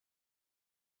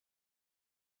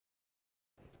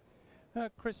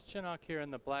Chris Chinnock here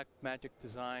in the Blackmagic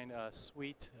Design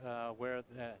suite, where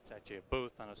it's actually a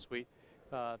booth on a suite.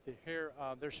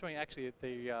 They're showing actually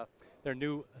their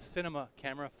new cinema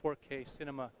camera, 4K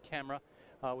cinema camera,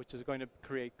 which is going to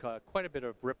create quite a bit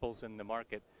of ripples in the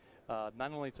market.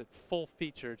 Not only is it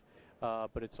full-featured,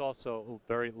 but it's also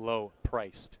very low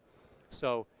priced.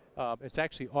 So it's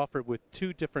actually offered with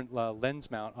two different lens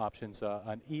mount options,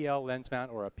 an EL lens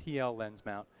mount or a PL lens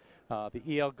mount.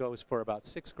 The EL goes for about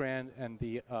 $6,000, and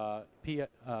the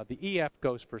EF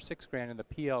goes for $6,000, and the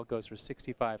PL goes for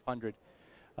 $6,500.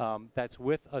 That's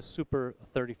with a super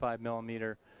 35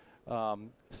 millimeter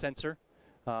sensor,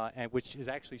 and which is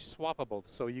actually swappable.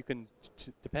 So you can,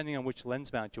 depending on which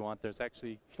lens mount you want, there's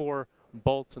actually 4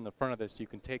 bolts in the front of this. You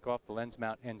can take off the lens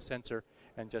mount and sensor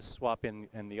and just swap in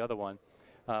the other one,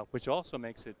 which also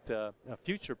makes it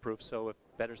future-proof. So if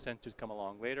better sensors come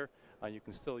along later, you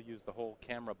can still use the whole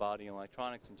camera body and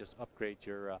electronics and just upgrade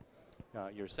your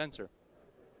sensor.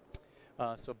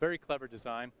 So very clever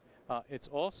design. It's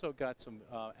also got some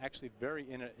actually very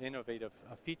innovative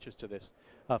features to this.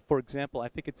 For example, I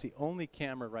think it's the only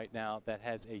camera right now that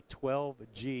has a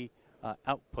 12G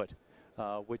output,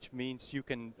 which means you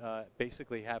can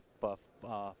basically have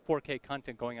 4K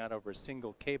content going out over a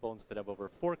single cable instead of over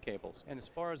 4 cables. And as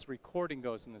far as recording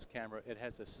goes in this camera, it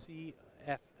has a C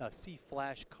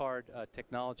flash card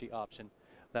technology option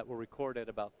that will record at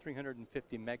about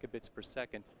 350 megabits per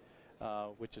second,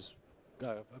 which is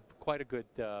quite a good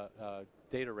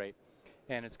data rate.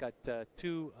 And it's got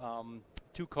two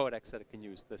codecs that it can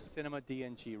use: the Cinema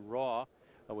DNG RAW,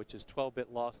 which is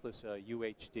 12-bit lossless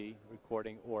UHD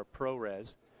recording, or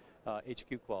ProRes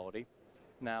HQ quality.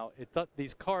 Now,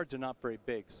 these cards are not very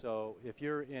big, so if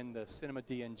you're in the Cinema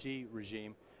DNG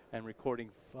regime and recording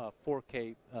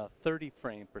 4K 30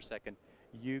 frames per second,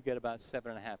 you get about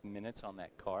 7.5 minutes on that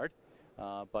card.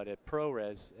 But at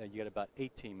ProRes, you get about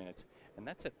 18 minutes, and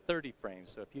that's at 30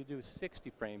 frames. So if you do 60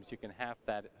 frames, you can half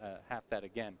that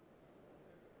again.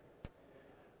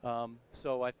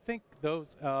 So I think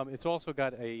those. It's also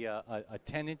got a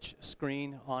 10-inch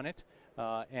screen on it,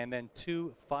 and then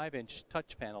 2 5-inch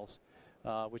touch panels,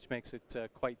 which makes it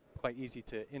quite easy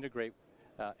to integrate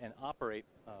and operate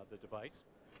the device.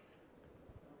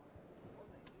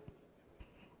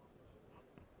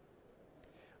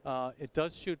 It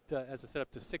does shoot, as I said,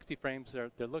 up to 60 frames.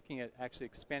 They're looking at actually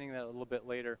expanding that a little bit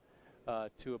later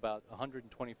to about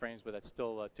 120 frames, but that's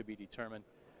still to be determined.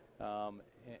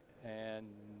 And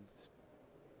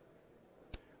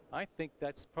I think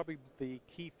that's probably the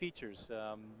key features.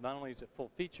 Not only is it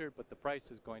full featured, but the price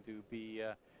is going to be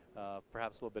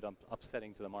perhaps a little bit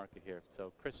upsetting to the market here.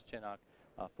 So Chris Chinnock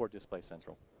for Display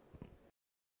Central.